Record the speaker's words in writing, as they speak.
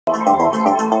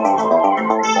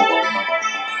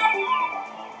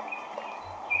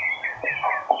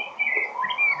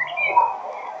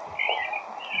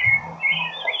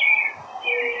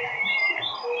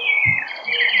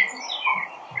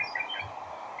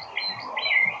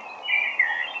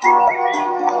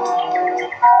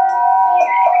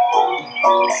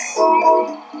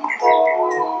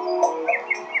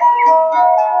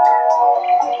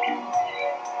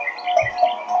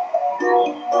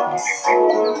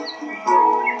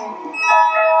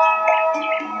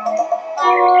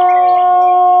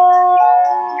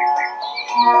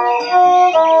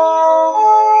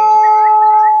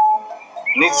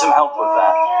Need some help with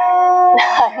that?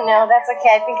 No, that's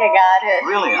okay. I think I got it.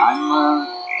 Really, I'm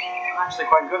actually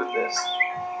quite good at this.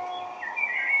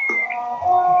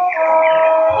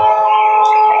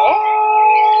 Okay.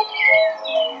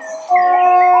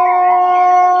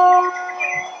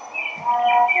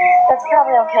 That's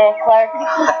probably okay, Clark.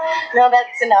 No,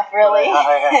 that's enough, really.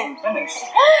 I haven't finished.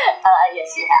 Yes,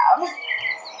 you have.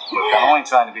 Look, I'm only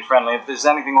trying to be friendly. If there's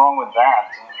anything wrong with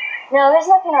that... No, there's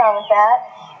nothing wrong with that.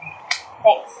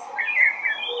 Thanks.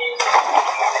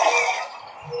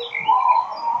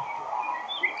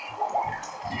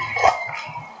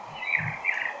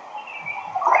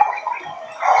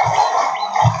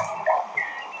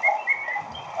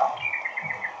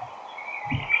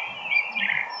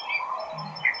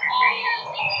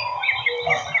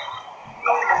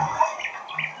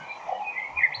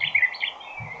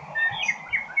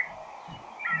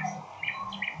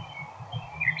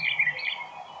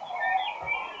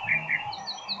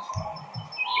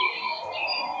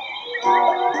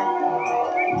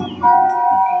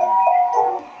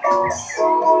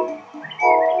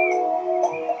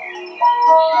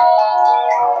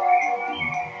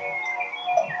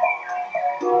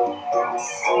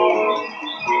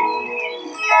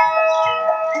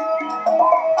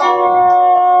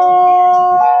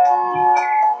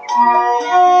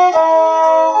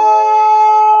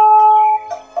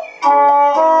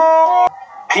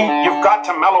 Pete, you've got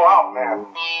to mellow out, man.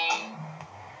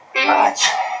 Raj,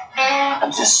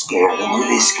 I'm just scared. I'm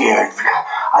really scared.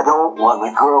 I don't want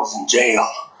my girls in jail.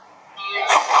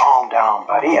 Calm down,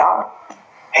 buddy, huh?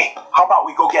 Hey, how about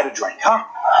we go get a drink, huh?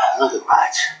 Look at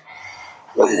Raj.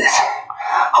 Look at this.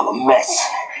 I'm a mess.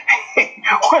 Hey,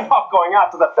 we're not going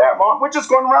out to the Fairmont. We're just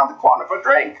going around the corner for a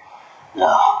drink. No,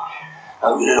 I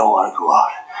really don't want to go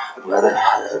out.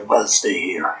 I'd rather stay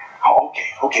here. Oh,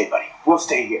 okay, buddy. We'll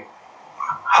stay here.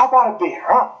 How about a beer,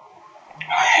 huh?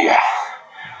 Yeah.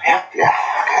 Okay.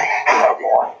 Yeah,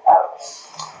 boy.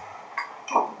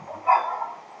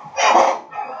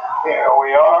 Here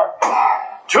we are.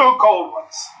 2 cold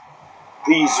ones.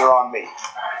 These are on me.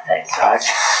 Thanks, Raj.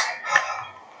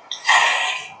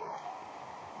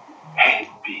 Hey,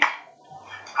 Pete.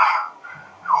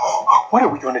 What are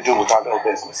we going to do with our little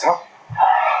business, huh?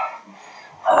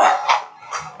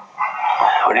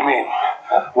 What do you mean?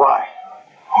 Why?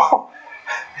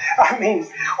 I mean,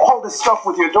 all this stuff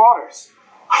with your daughters.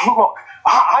 Look,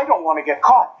 I don't want to get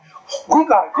caught. We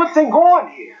got a good thing going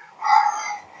here.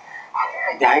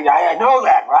 I know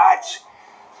that, Raj.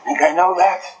 I think I know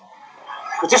that.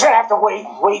 We're just going to have to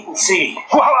wait and see.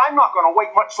 Well, I'm not going to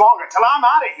wait much longer till I'm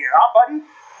out of here, huh, buddy?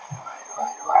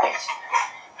 Right.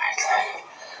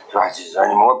 Raj, is there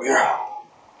any more beer?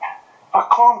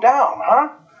 Calm down, huh?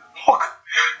 Look,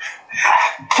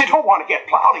 you don't want to get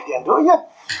plowed again, do you?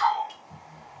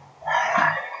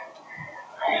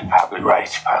 You're probably right.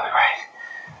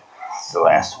 It's the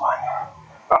last one.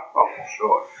 Oh,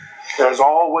 sure. There's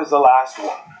always the last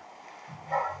one.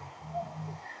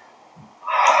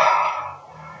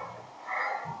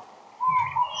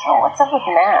 So what's up with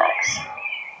Max?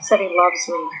 He said he loves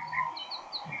me.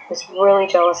 He's really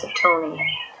jealous of Tony.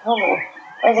 Tony?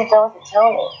 Why is he jealous of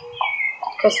Tony?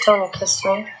 Because Tony kissed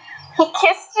me. He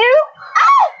kissed you?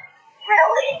 Ah!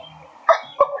 Really?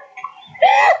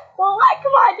 Well,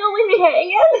 come on, don't leave me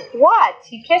hanging. What?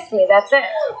 He kissed me, that's it.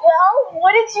 Well,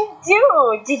 what did you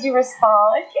do? Did you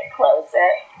respond? Get closer.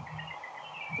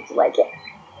 Did you like it?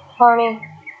 Barney,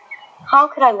 how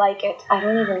could I like it? I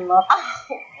don't even love it.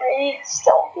 Oh, Rach,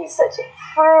 don't be such a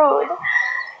prude.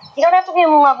 You don't have to be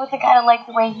in love with a guy to like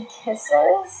the way he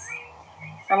kisses.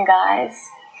 Some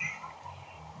guys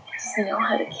just know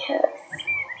how to kiss.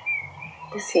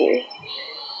 Does he?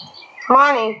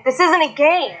 Marnie, this isn't a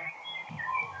game.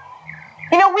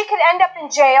 You know, we could end up in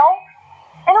jail,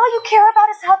 and all you care about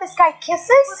is how this guy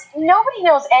kisses? Nobody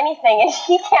knows anything, and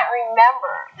he can't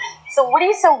remember. So what are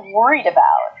you so worried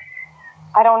about?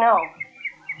 I don't know.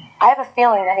 I have a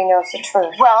feeling that he knows the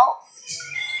truth. Well,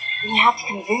 you have to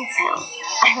convince him.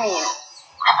 I mean,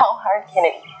 how hard can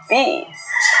it be?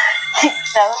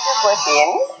 He's so good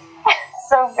looking.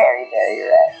 So very, very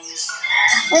rich.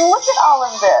 I mean, look at all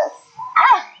of this.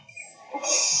 Ah!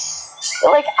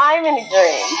 Like I'm in a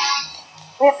dream.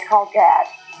 We have to call Dad.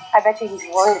 I bet you he's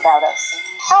worried about us.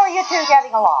 How are you two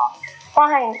getting along?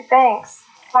 Fine, thanks.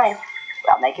 Fine.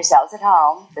 Well, make yourselves at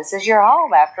home. This is your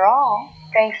home, after all.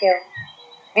 Thank you.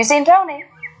 Have you seen Tony?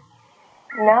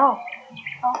 No.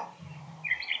 Oh.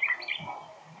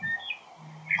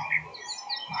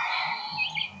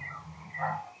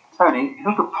 Tony,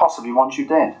 who could possibly want you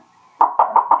dead?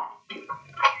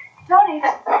 Tony,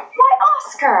 why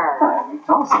Oscar?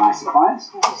 That was a nice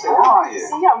surprise. So how are you?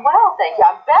 See, I'm well, thank you.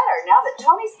 I'm better now that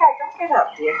Tony's back. Don't get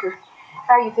up, dear.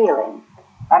 How are you feeling?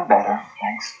 I'm better,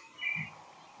 thanks.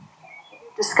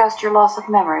 Discussed your loss of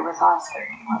memory with Oscar.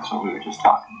 That's what we were just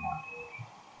talking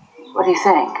about. What do you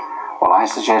think? Well, I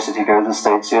suggested he go to the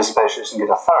States, see a specialist, and get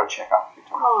a thorough checkup.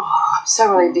 Oh, I'm so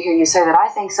relieved to hear you say that. I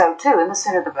think so, too, and the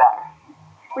sooner the better.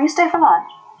 Will you stay for lunch?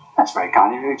 That's very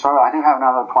kind of you, Victoria. I do have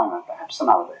another appointment, perhaps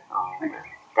another day. Thank you.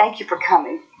 Thank you for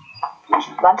coming.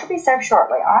 Pleasure. Lunch will be served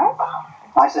shortly, all right?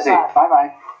 Nice to see you.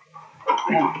 Bye-bye.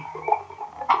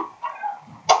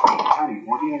 Tony,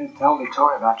 what are you going to tell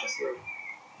Victoria about just the...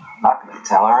 I'm not going to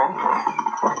tell her anything.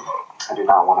 I do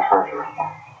not want to hurt her.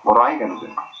 What are you going to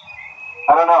do?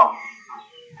 I don't know.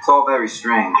 It's all very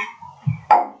strange.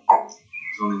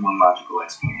 There's only one logical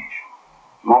explanation.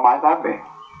 What might that be?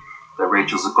 That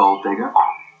Rachel's a gold digger.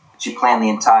 She planned the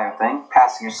entire thing,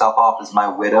 passing herself off as my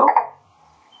widow.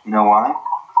 You know why?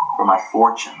 For my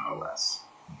fortune, no less.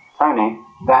 Tony,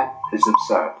 that is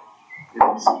absurd. It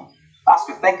is.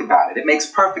 Oscar, think about it. It makes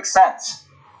perfect sense.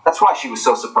 That's why she was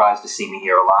so surprised to see me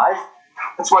here alive.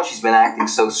 That's why she's been acting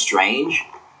so strange.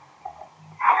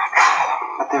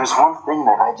 But there's one thing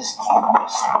that I just can't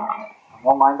understand.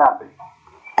 What might that be?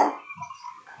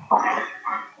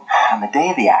 On the day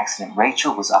of the accident,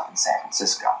 Rachel was up in San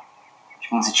Francisco,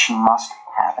 which means that she must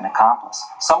have an accomplice.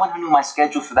 Someone who knew my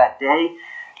schedule for that day,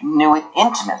 knew it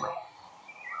intimately.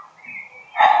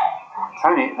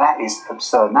 Tony, that is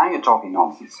absurd. Now you're talking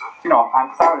nonsense. You know,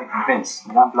 I'm thoroughly convinced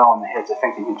you don't blow on the heads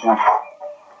affecting your judgment.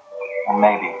 Well,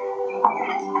 maybe.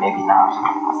 Maybe not.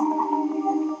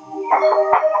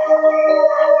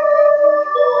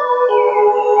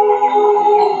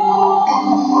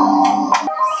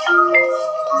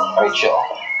 Rachel.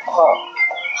 Hello.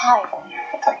 Hi.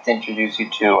 I'd like to introduce you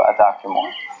to Dr.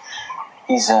 Moore.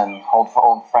 He's an old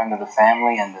friend of the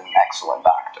family and an excellent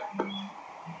doctor.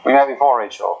 We met before,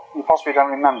 Rachel. You possibly don't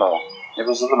remember. It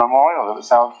was at the memorial that was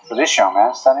held for this young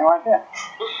man standing right here.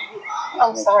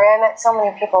 I'm sorry, I met so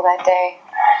many people that day.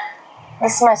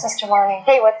 This is my sister Marnie.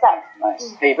 Hey, what's up?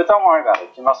 Nice. Hey, but don't worry about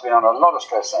it. You must have been under a lot of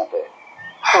stress that day.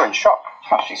 You're in shock.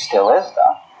 Well, she still is,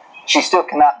 though. She still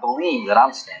cannot believe that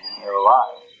I'm standing here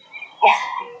alive.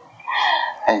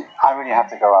 Hey, I really have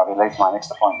to go. I'll be late for my next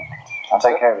appointment.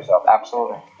 Take care of yourself.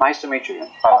 Absolutely. Nice to meet you.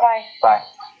 Bye-bye. Bye.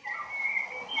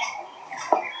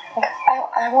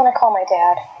 I want to call my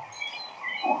dad.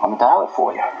 Let me dial it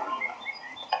for you.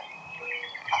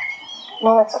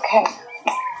 No, that's okay.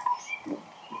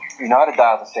 You know how to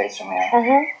dial the States from here.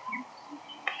 Mm-hmm.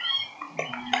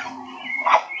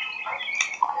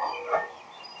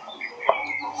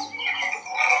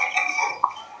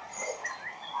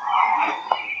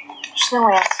 There's no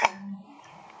answer.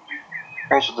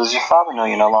 Rachel, does your father know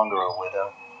you're no longer a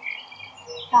widow?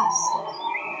 Yes.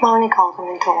 Marnie called him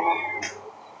and told him.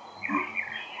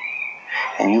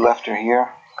 And you left her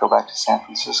here, go back to San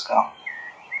Francisco.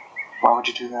 Why would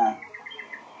you do that?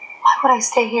 Why would I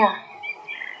stay here?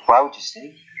 Why would you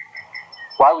stay?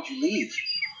 Why would you leave?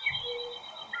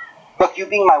 Look, you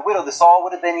being my widow, this all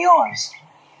would have been yours.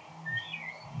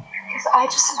 Because I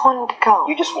just wanted to go.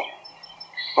 You just want...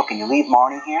 Look, can you leave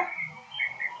Marnie here?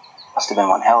 Must have been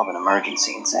one hell of an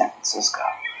emergency in San Francisco.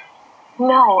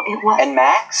 No, it wasn't. And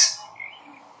Max?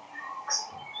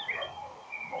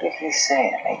 What did he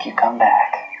say to make you come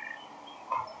back?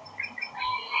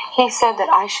 He said that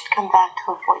I should come back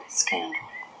to avoid the scandal.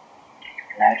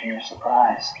 Imagine your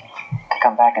surprise. To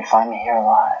come back and find me here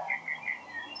alive.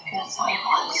 Yes, I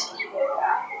was.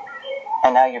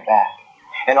 And now you're back.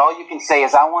 And all you can say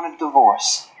is, I want a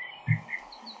divorce.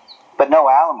 But no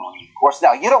alimony, of course.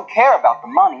 Now, you don't care about the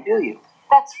money, do you?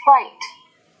 That's right.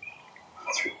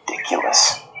 It's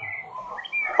ridiculous.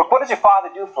 Look, what does your father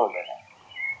do for a living?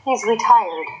 He's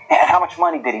retired. And how much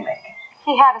money did he make?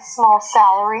 He had a small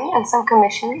salary and some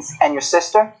commissions. And your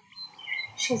sister?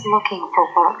 She's looking for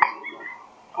work.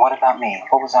 What about me?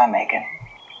 What was I making?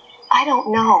 I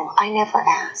don't know. I never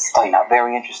asked. Oh, you're not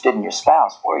very interested in your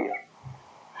spouse, were you?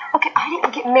 Okay, I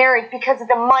didn't get married because of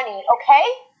the money, okay?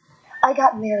 I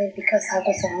got married because I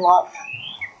was in love.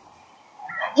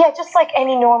 Yeah, just like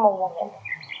any normal woman.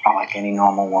 Not like any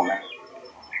normal woman.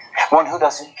 One who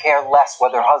doesn't care less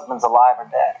whether her husband's alive or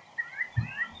dead.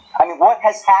 I mean, what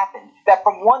has happened that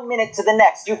from one minute to the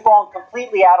next you've fallen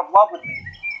completely out of love with me?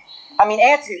 I mean,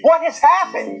 answer me, what has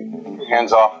happened?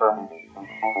 Hands off her.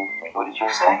 What did you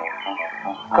say?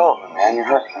 Go over, man. You're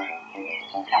hurting her.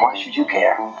 Why should you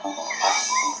care?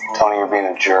 Tony, you're being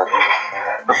a jerk.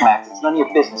 Look, Max, it's none of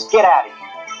your business. Get out of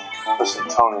here. Listen,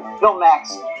 Tony. No,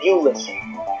 Max, you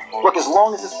listen. Look, as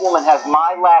long as this woman has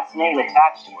my last name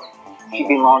attached to her, she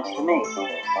belongs to me. You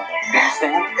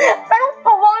understand? I don't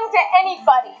belong to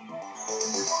anybody.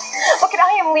 Look,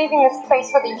 I am leaving this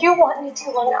place whether you want me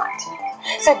to or not.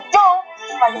 So don't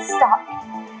try to stop me.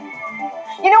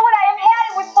 You know what? I have had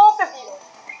it with both of you.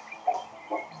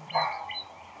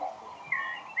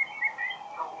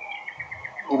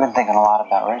 You've been thinking a lot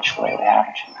about Rachel lately,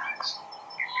 haven't you, Max?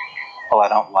 Well, I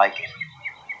don't like it.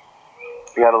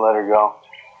 You gotta let her go.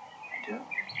 I do?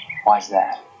 Why's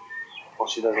that? Well,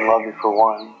 she doesn't love you for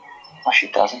one. Well, she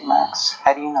doesn't, Max.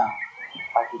 How do you know?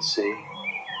 I could see.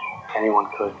 Anyone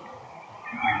could.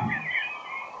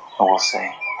 Well, we'll see.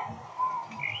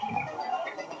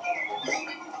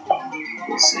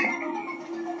 We'll see.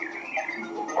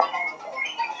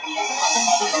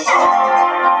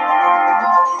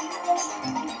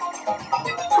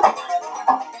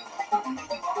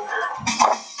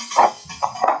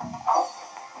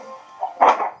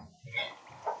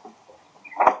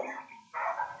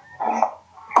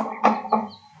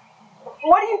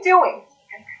 What are you doing?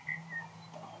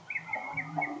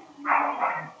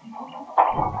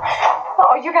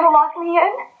 Oh, you're gonna lock me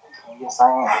in? Yes, I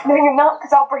am. No, you're not,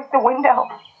 because I'll break the window.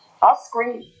 I'll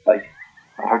scream. Like,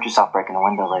 you hurt yourself breaking the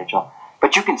window, Rachel.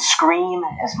 But you can scream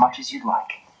as much as you'd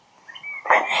like.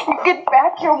 You get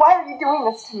back here. Why are you doing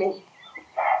this to me?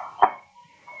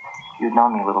 You'd know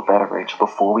me a little better, Rachel,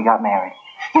 before we got married.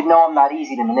 You'd know I'm not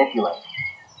easy to manipulate.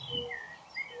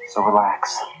 So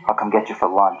relax. I'll come get you for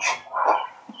lunch.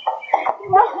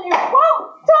 No, you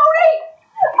won't, Tony!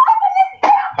 Open this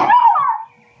damn door!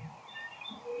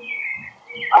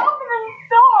 Open this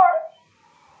door!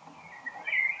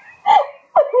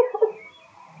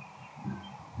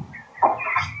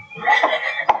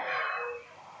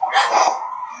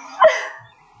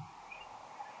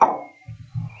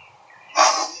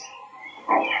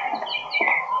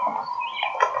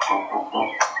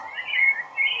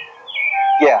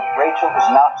 Yeah, Rachel is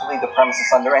not to leave the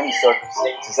premises under any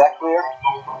circumstance. Is that clear?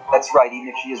 That's right, even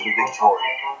if she is with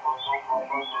Victoria.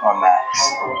 Or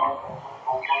Max.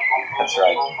 That's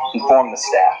right. Inform the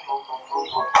staff.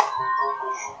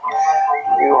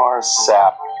 You are a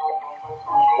sap.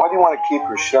 Why do you want to keep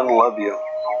her? She doesn't love you.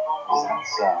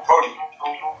 That's, Tony,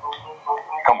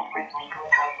 come with me.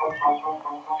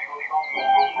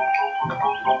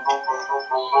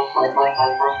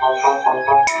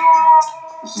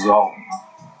 This is all.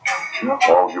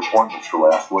 All of your appointments for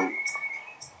last week.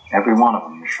 every one of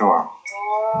them, you're sure?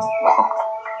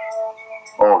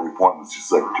 All of the appointments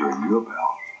your secretary knew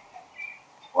about.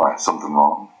 Why, something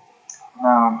wrong?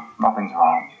 No, nothing's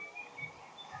wrong.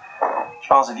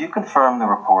 Charles, have you confirmed the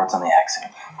reports on the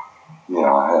accident?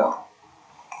 Yeah, I have.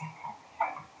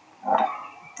 Good.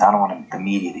 I don't want the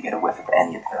media to get a whiff of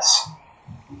any of this.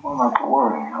 Well, not to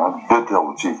worry. I did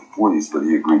tell the chief of police, but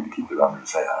he agreed to keep it under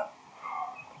his hat.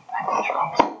 Thank you,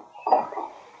 Charles.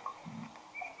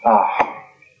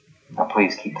 Now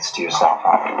please keep this to yourself,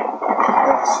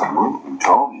 huh? Absolutely,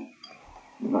 Tony.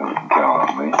 You know you can count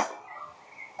on me.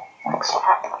 Thanks.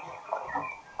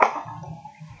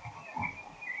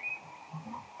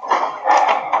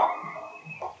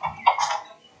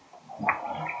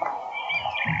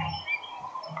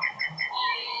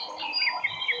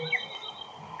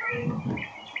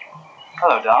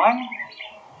 Hello, darling.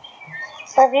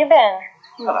 Where have you been?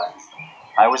 Hello.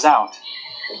 I was out.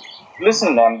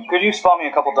 Listen, could you spare me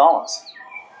a couple dollars?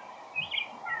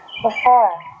 What for?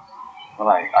 Well,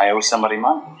 I owe somebody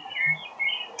money.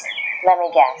 Let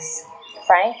me guess.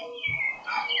 Frank?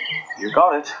 You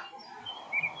got it.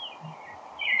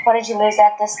 What did you lose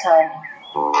at this time?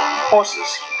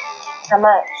 Horses. How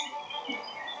much?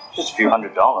 Just a few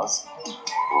 $100s.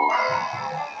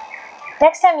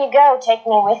 Next time you go, take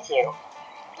me with you.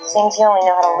 Seems you only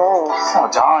know how to lose. Oh,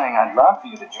 darling, I'd love for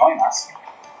you to join us.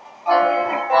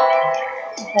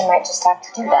 I might just have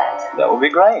to do that. That would be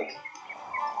great.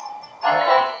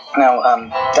 Now,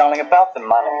 darling, about the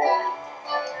money.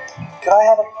 Could I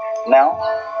have it now?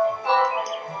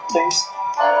 Please?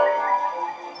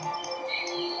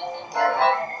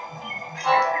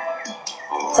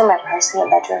 It's in my purse in the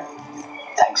bedroom.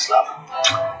 Thanks, love.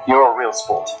 You're a real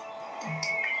sport.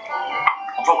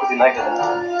 I'll talk with you later then.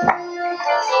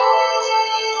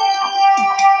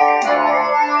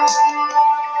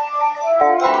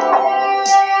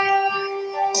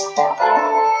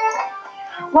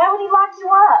 Why would he lock you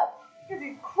up? Because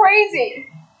he's crazy.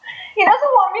 He doesn't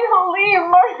want me to leave.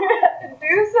 Marty has to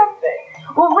do something.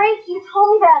 Well, Rach, you told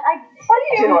me that. What are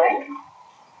you doing?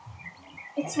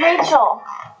 It's Rachel.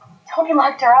 Tony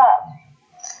locked her up.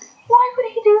 Why would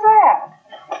he do that?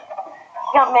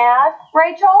 He got mad.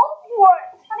 Rachel? What?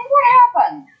 Honey, what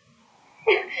happened?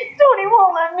 Tony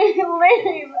won't let me leave.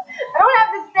 I don't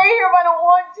have to stay here if I don't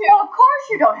want to. Well, of course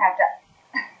you don't have to.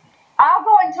 I'll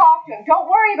go and talk to him. Don't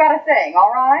worry about a thing,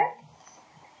 all right?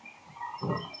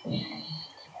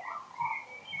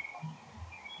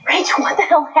 Rachel, what the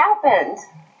hell happened?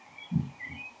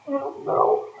 I don't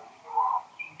know.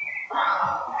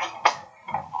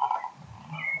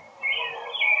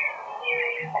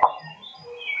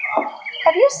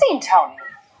 Have you seen Tony?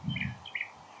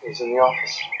 He's in the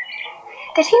office.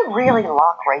 Did he really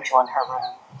lock Rachel in her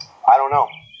room? I don't know.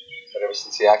 But ever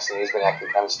since the accident, he's been acting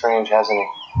kind of strange, hasn't he?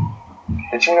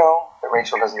 Did you know that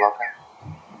Rachel doesn't love him?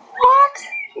 What?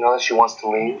 You know that she wants to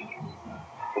leave?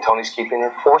 And Tony's keeping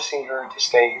her, forcing her to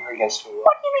stay here against her will.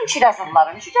 What do you mean she doesn't love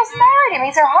him? She just married him.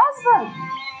 He's her husband.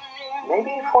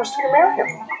 Maybe he forced her to marry him.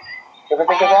 You ever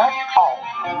think of that? Oh,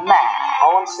 Matt.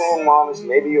 All I'm saying, Mom, is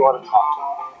maybe you ought to talk to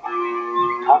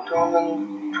him. Talk to him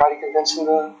and try to convince him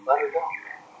to let her go.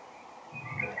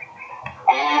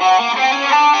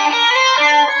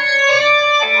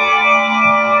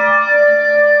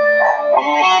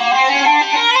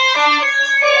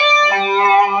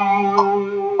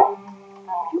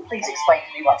 Could you please explain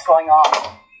to me what's going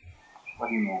on? What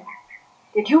do you mean?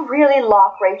 Did you really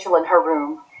lock Rachel in her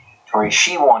room? Tori,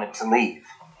 she wanted to leave.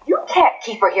 You can't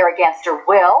keep her here against her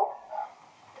will.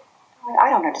 I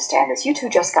don't understand this. You two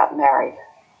just got married.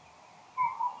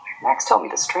 Max told me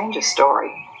the strangest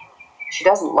story. She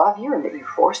doesn't love you and that you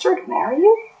forced her to marry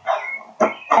you?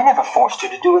 I never forced her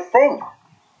to do a thing.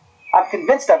 I'm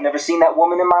convinced I've never seen that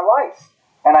woman in my life.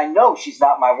 And I know she's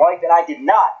not my wife, and I did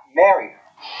not marry her.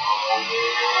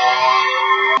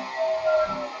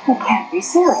 You can't be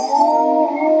serious.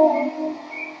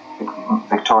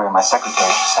 Victoria, my secretary,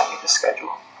 just sent me the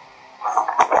schedule.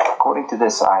 According to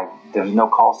this, there's no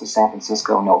calls to San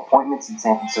Francisco, no appointments in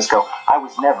San Francisco. I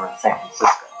was never in San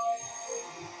Francisco.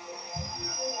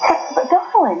 But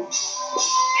darling,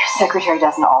 your secretary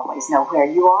doesn't always know where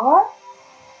you are.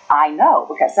 I know,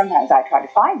 because sometimes I try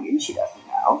to find you and she doesn't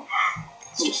know.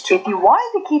 It's just If you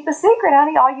wanted to keep a secret,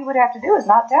 honey, all you would have to do is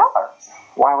not tell her.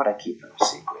 Why would I keep it a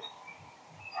secret?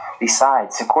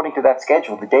 Besides, according to that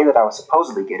schedule, the day that I was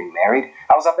supposedly getting married,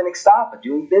 I was up in Ixtapa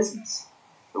doing business.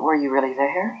 But were you really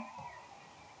there?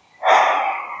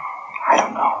 I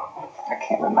don't know. I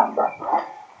can't remember.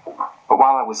 But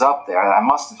while I was up there, I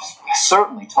must have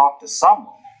certainly talked to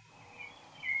someone.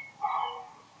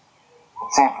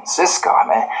 San Francisco,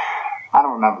 I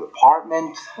don't remember the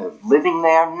apartment, living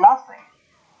there, nothing.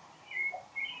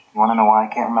 You want to know why I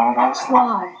can't remember those?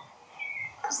 Why?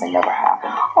 Because they never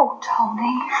happened. Oh,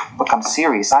 Tony. Look, I'm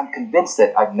serious. I'm convinced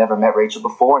that I've never met Rachel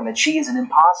before and that she is an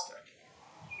imposter.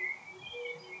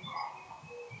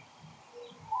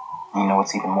 You know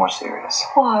what's even more serious?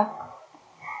 What?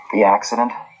 The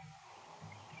accident.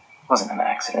 It wasn't an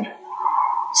accident.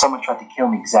 Someone tried to kill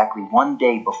me exactly one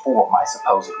day before my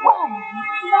supposed wedding.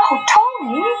 No,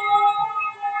 Tony.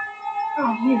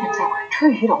 Oh, even if that were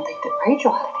true, you don't think that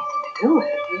Rachel had anything to do with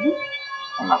it, do you?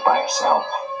 And not by herself.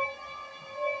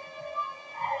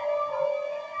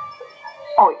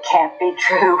 Oh, it can't be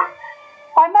true.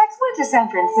 Why, Max went to San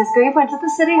Francisco. He went to the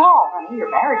city hall, honey. Your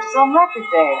marriage is on record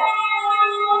there.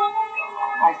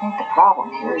 I think the problem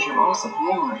here is your loss of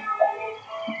memory.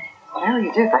 Whatever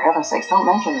you do, for heaven's sakes, don't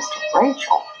mention this to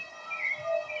Rachel.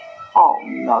 Oh,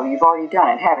 no, you've already done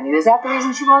it, haven't you? Is that the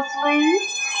reason she wants to leave?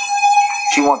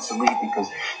 She wants to leave because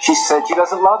she said she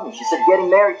doesn't love me. She said getting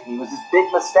married to me was this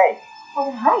big mistake. Well,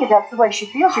 then, honey, if that's the way she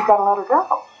feels, you've got to let her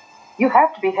go. You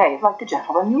have to behave like the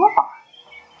gentleman you are.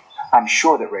 I'm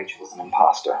sure that Rachel is an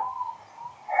imposter.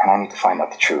 And I need to find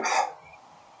out the truth.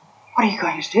 What are you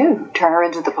going to do? Turn her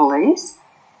into the police?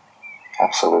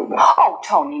 Absolutely. Oh,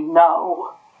 Tony,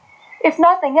 no. If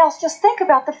nothing else, just think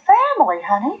about the family,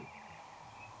 honey.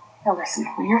 Now listen,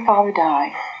 when your father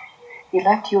died, he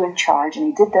left you in charge, and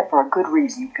he did that for a good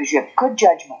reason, because you have good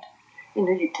judgment. You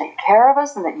knew you'd take care of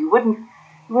us and that you wouldn't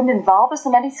involve us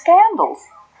in any scandals.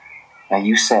 Now,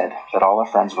 you said that all our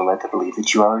friends were led to believe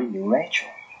that you already knew Rachel.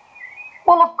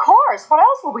 Well, of course. What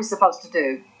else were we supposed to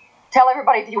do? Tell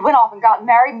everybody that you went off and got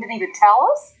married and didn't even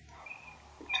tell us?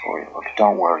 Victoria, look,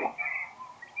 don't worry.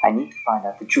 I need to find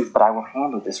out the truth, but I will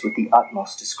handle this with the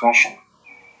utmost discretion.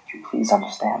 Would you please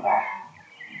understand that?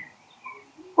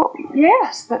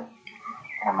 Yes, but...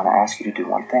 And I'm going to ask you to do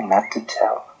one thing, not to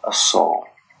tell a soul.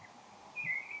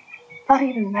 Not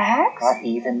even Max? Not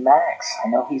even Max. I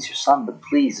know he's your son, but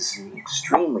please, this is an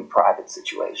extremely private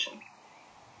situation.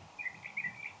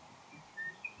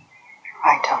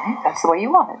 Right, Tony. That's the way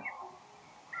you want it.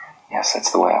 Yes,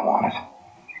 that's the way I want it.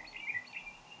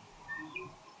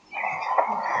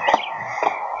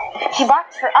 He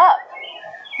locked her up.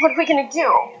 What are we gonna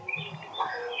do?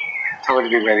 Tell her to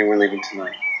be ready. We're leaving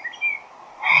tonight.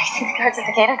 You think the guards at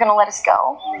the gate are gonna let us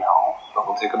go? No, but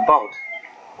we'll take a boat.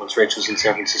 Once Rachel's in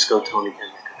San Francisco, Tony can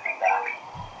make her come back.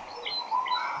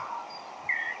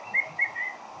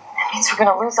 That means we're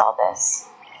gonna lose all this.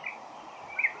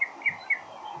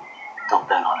 Don't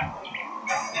bet on it.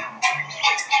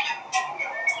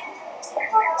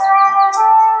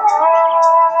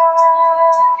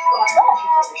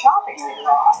 Shopping later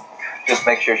on. Just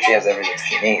make sure she has everything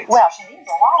she needs. Well, she needs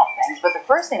a lot of things, but the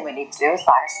first thing we need to do is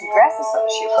buy her some dresses so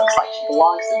that she looks like she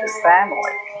belongs to this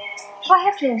family. Shall I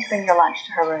have James bring your lunch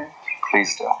to her room?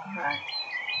 Please do. All right.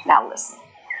 Now listen.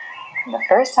 The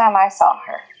first time I saw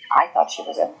her, I thought she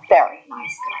was a very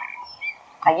nice girl.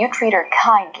 Now you treat her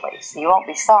kindly, so you won't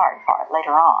be sorry for it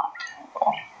later on.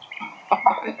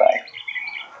 Bye.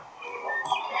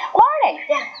 Marnie!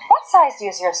 Yeah? What size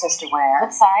does your sister wear?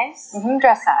 What size?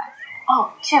 Dress size.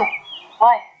 Oh, 2.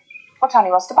 Why? Well, Tony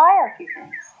wants to buy her a few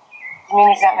things. You mean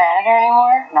he's not mad at her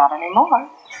anymore? Not anymore.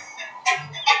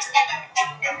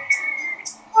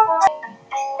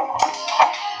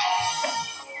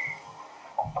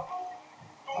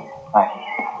 Hi.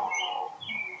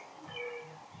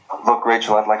 Look,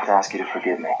 Rachel, I'd like to ask you to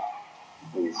forgive me.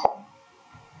 Please.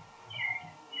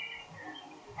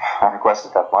 I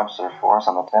requested that lunch served for us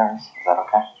on the terrace. Is that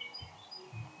okay?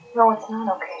 No, it's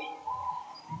not okay.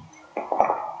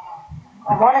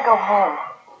 I want to go home.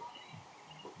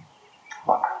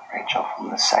 Look, Rachel, from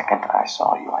the second I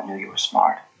saw you, I knew you were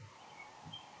smart.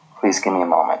 Please give me a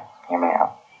moment. Hear me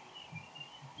out.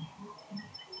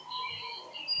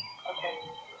 Okay.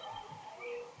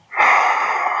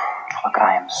 Look,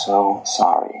 I am so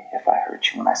sorry if I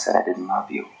hurt you when I said I didn't love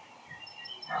you.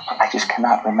 I just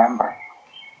cannot remember.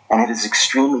 And it is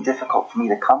extremely difficult for me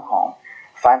to come home,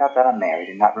 find out that I'm married,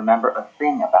 and not remember a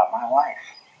thing about my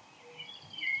wife.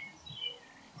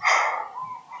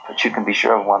 But you can be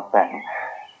sure of one thing,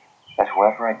 that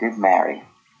whoever I did marry,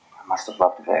 I must have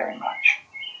loved very much.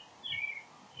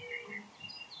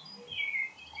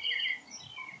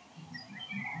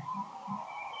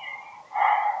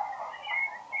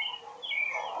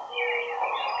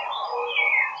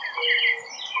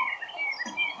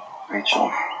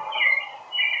 Rachel,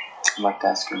 I'd like to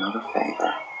ask you another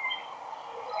favor.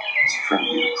 It's for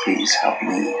you to please help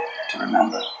me to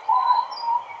remember.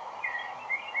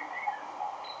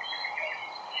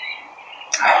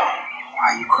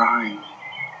 Why are you crying?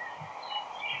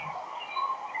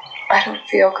 I don't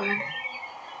feel good.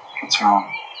 What's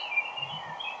wrong?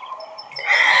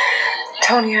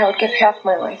 Tony, I would give half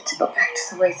my life to go back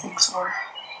to the way things were.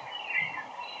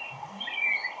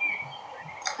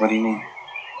 What do you mean?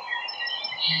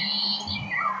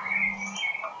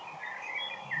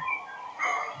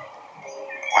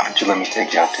 Why don't you let me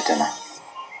take you out to dinner?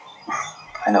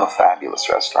 I know a fabulous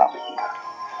restaurant we can go to.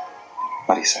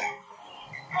 What do you say?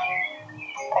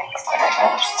 Thanks, but I'd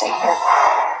rather stay here.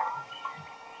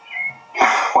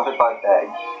 What if I beg?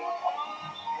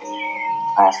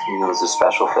 Asking you is a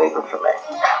special favor for me.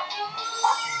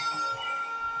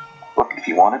 Look, if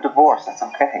you want a divorce, that's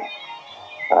okay.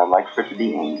 But I'd like for it to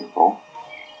be amicable,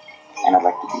 and I'd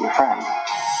like to be your friend. Is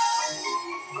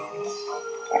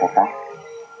that okay?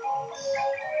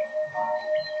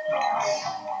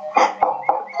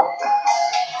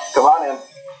 Come on in.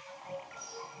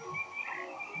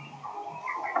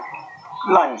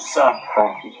 Lunch, sir.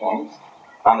 Thank you, James.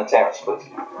 On the terrace, please.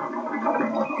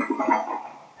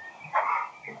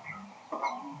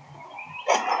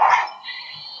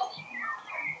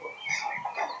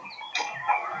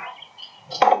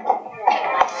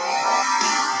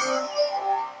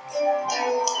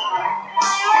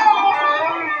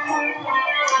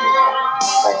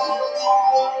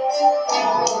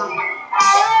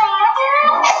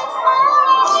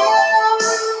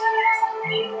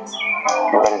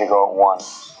 We're ready to go at 1. At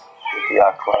the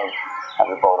yacht club. Have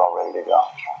the boat all ready to go.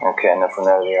 Okay, and then from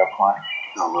there to the airport?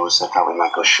 No, Lewis, I thought we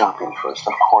might go shopping first.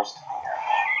 Of course.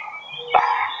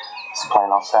 Is the plane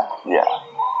all set? Yeah.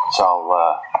 It's all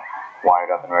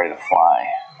wired up and ready to fly.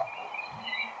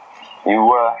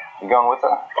 You going with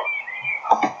her?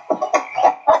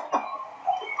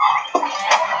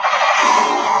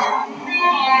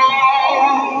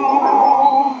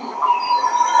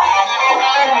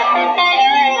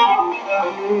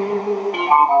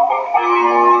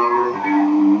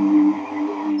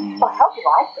 Well, I hope you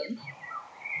like them.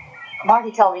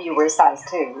 Marty told me you were a size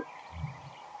 2.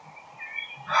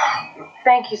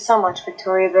 Thank you so much,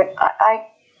 Victoria, but I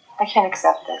can't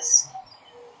accept this.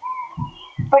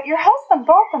 But your husband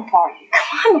bought them for you.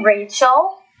 Come on,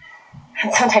 Rachel.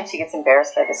 And sometimes she gets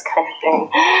embarrassed by this kind of thing.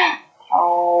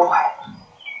 Oh,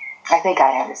 I think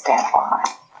I understand why.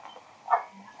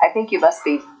 I think you must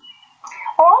be...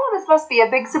 Well, all of this must be a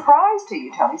big surprise to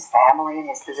you, Tony's family and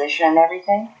his position and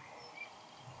everything.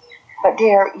 But,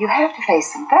 dear, you have to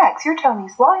face some facts. You're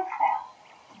Tony's wife now.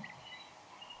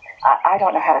 I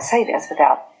don't know how to say this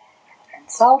without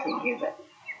insulting you, but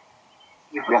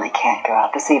you really can't go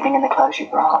out this evening in the clothes you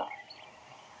brought.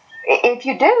 If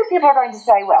you do, people are going to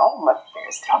say, well, look,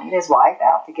 there's Tony and his wife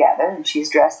out together, and she's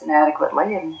dressed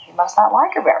inadequately, and he must not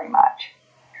like her very much.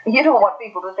 You don't want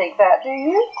people to think that, do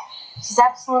you? She's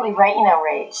absolutely right, you know,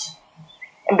 Rach.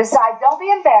 And besides, don't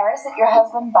be embarrassed if your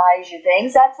husband buys you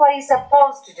things. That's what he's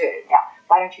supposed to do. Now,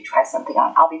 why don't you try something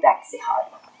on? I'll be back to see how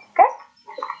it looks. Okay?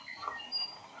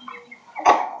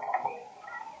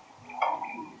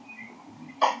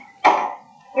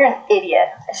 You're an idiot.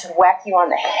 I should whack you on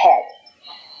the head.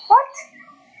 What?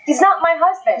 He's not my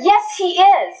husband. Yes, he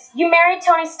is. You married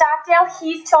Tony Stockdale.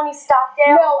 He's Tony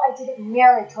Stockdale. No, I didn't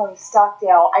marry Tony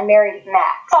Stockdale. I married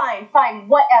Max. Fine,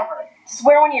 whatever. Just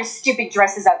wear one of your stupid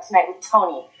dresses out tonight with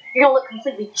Tony. You're gonna look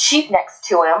completely cheap next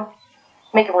to him.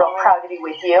 Make him real proud to be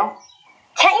with you.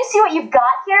 Can't you see what you've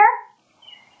got here?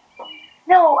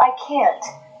 No, I can't.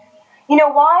 You know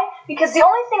why? Because the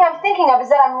only thing I'm thinking of is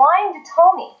that I'm lying to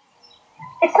Tony.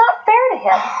 It's not fair to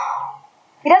him.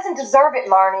 He doesn't deserve it,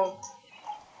 Marnie.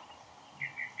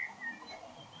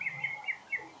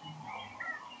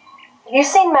 Have you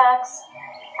seen Max?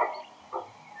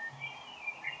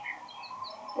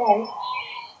 Maybe.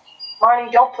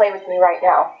 Marnie, don't play with me right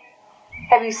now.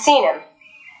 Have you seen him?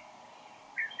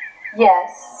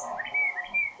 Yes.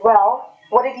 Well,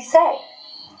 what did he say?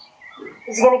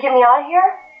 Is he going to get me out of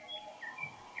here?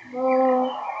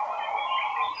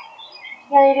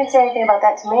 Yeah, he didn't say anything about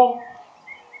that to me.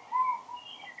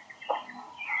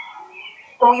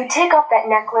 And will you take off that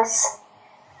necklace?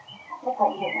 I look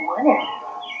like you didn't want it.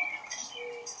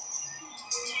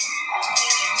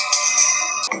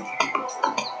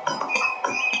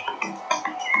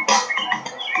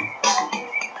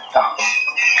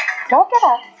 Don't get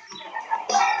up.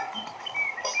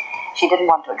 She didn't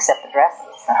want to accept the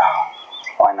dresses.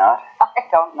 Why not? I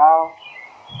don't know.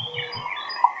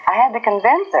 I had to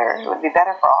convince her it would be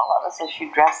better for all of us if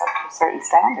she'd dress up to a certain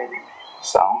standard.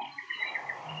 So?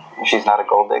 She's not a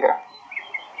gold digger?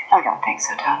 I don't think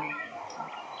so, Tony.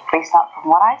 At least not from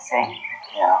what I've seen.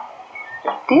 Yeah.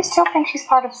 Do you still think she's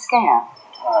part of a scam?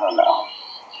 I don't know.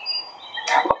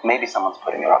 Look, maybe someone's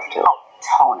putting her up too. Oh,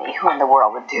 Tony, who in the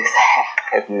world would do that?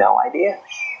 I have no idea.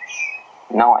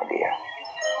 No idea.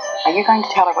 Are you going to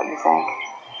tell her what you think?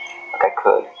 Look, I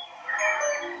could.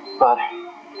 But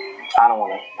I don't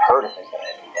want her to think that I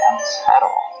have any doubts at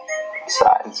all.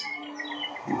 Besides,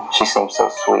 she seems so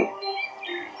sweet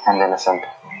and innocent.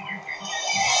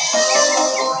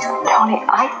 Tony,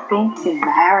 I think you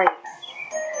married her.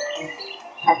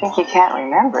 I think you can't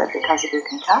remember it because of your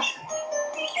concussion.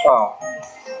 Well,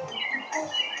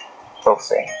 we'll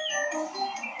see.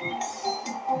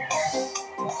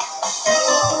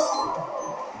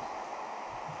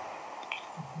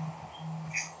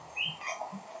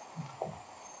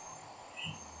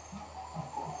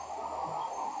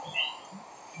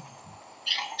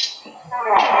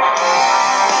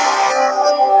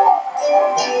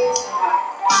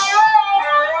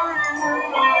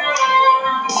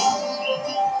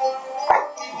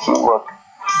 Look,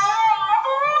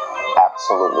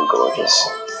 absolutely gorgeous.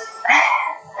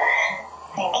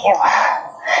 Thank you.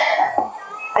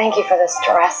 Thank you for this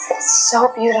dress. It's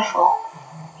so beautiful.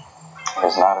 It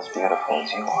is not as beautiful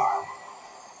as you are.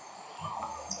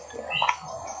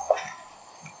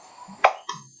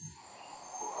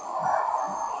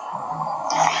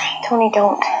 Tony,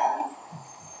 don't.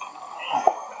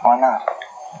 Why not?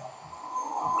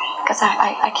 Because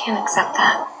I can't accept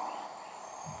that.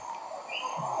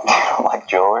 You don't like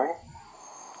jewelry?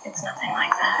 It's nothing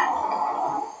like that.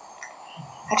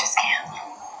 I just can't.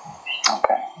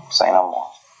 Okay, say no more.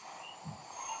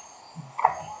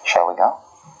 Shall we go?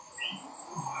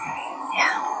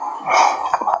 Yeah.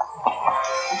 Come on.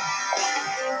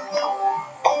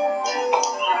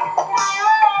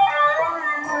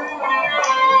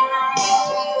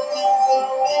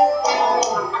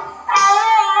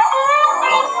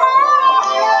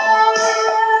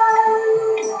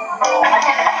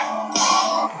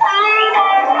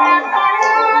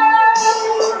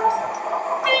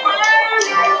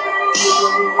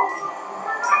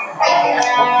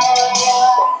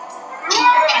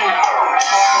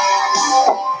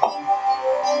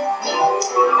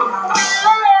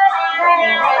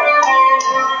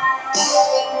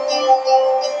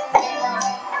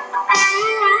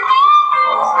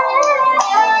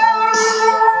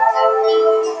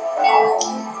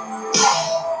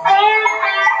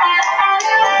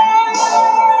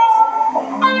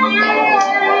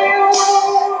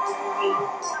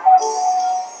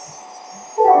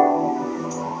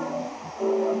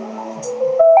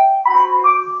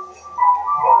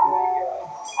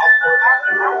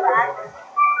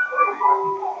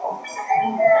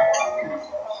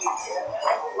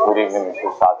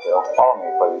 Follow me,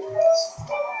 please.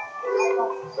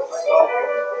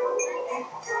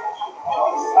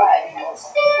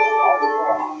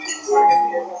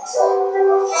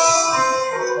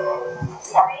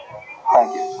 Thank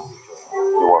you.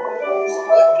 You're welcome.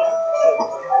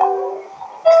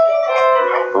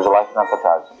 Would you like an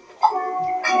appetizer?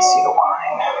 Let me see the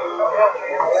wine.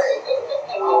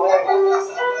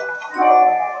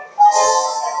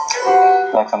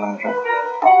 Like something to drink?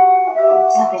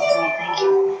 Nothing for me, thank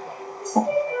you.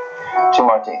 2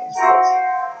 martinis, please.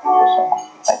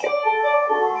 Thank you.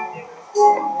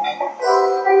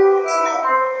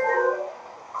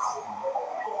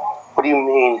 What do you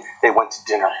mean they went to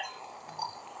dinner?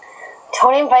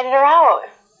 Tony invited her out.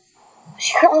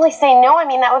 She couldn't really say no. I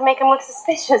mean, that would make him look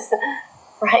suspicious,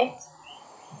 right?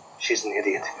 She's an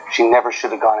idiot. She never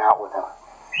should have gone out with him.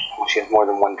 When she has more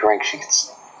than one drink, she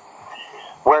gets...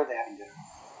 Where are they having dinner?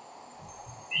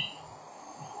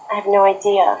 I have no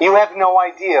idea. You have no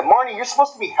idea. Marnie, you're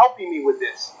supposed to be helping me with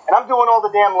this. And I'm doing all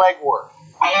the damn legwork.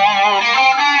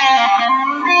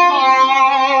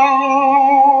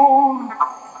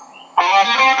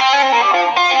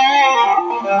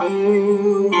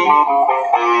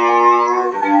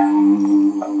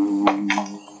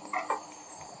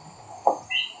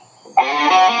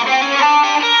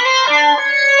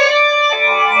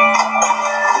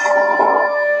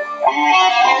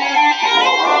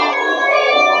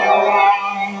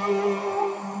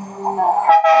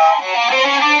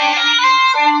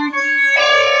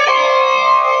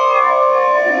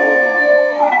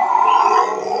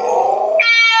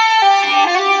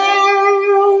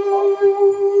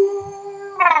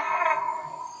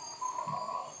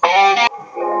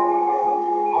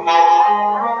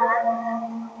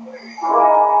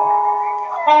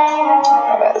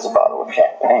 Now that is a bottle of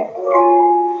champagne.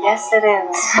 Yes, it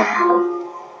is.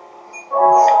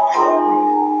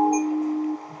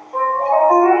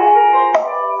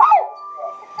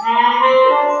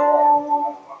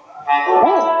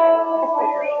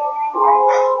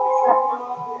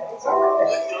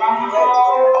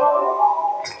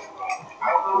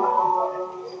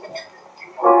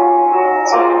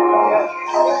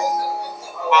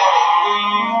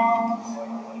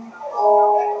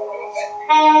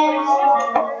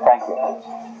 Thank you.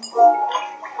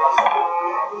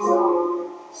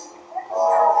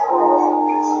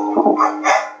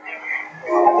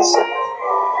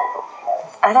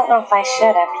 I don't know if I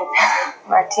should after the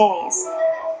martinis.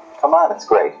 Come on, it's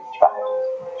great. Try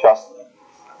it. Trust me.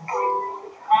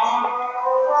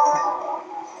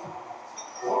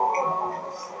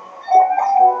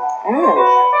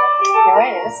 You're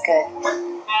right, it is good.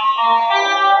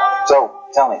 So,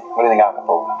 tell me, what do you think of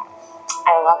Acapulco? I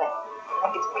love it. I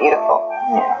think it's beautiful.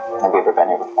 Yeah. Have you ever been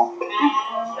here before?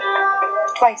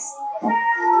 Twice.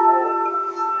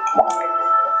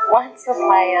 Once with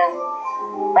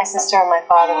my sister and my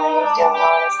father when he was doing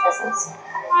well in his business.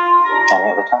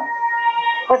 Any other time?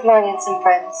 With Marty and some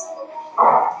friends.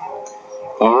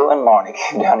 You and Marnie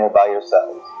came down here by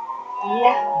yourselves.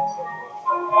 Yeah.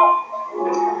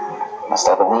 Must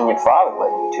have a lenient father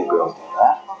letting you 2 girls do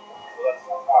that.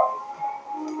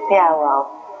 Yeah, well,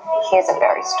 he isn't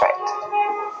very strict.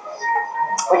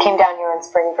 We came down here on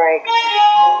spring break.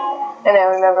 And I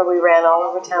remember we ran all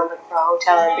over town looking for a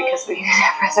hotel room because we didn't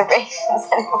have reservations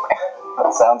anywhere.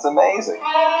 That sounds amazing.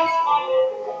 Yeah.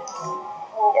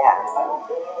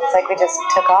 It's like we just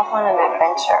took off on an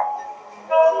adventure.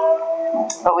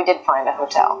 But we did find a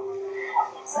hotel.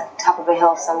 It's like top of a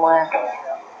hill somewhere. It's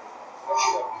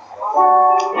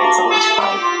so much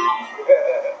fun.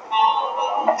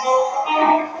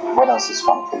 What else is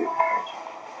fun for you?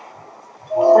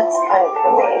 What's fun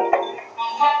for me?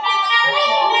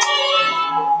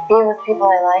 Being with people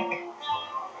I like.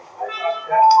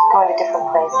 Going to different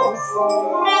places.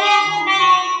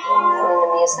 Listening to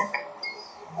music.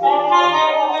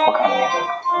 What kind of music?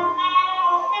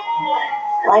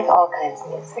 I like all kinds of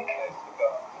music.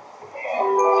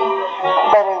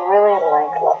 But I really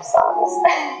like love songs.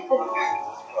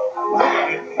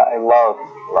 I love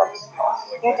love songs.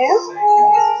 You do?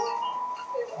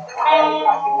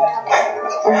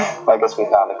 I guess we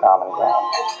found a common ground.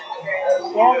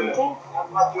 Yeah, we do. I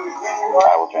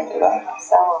will drink to that.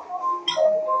 So.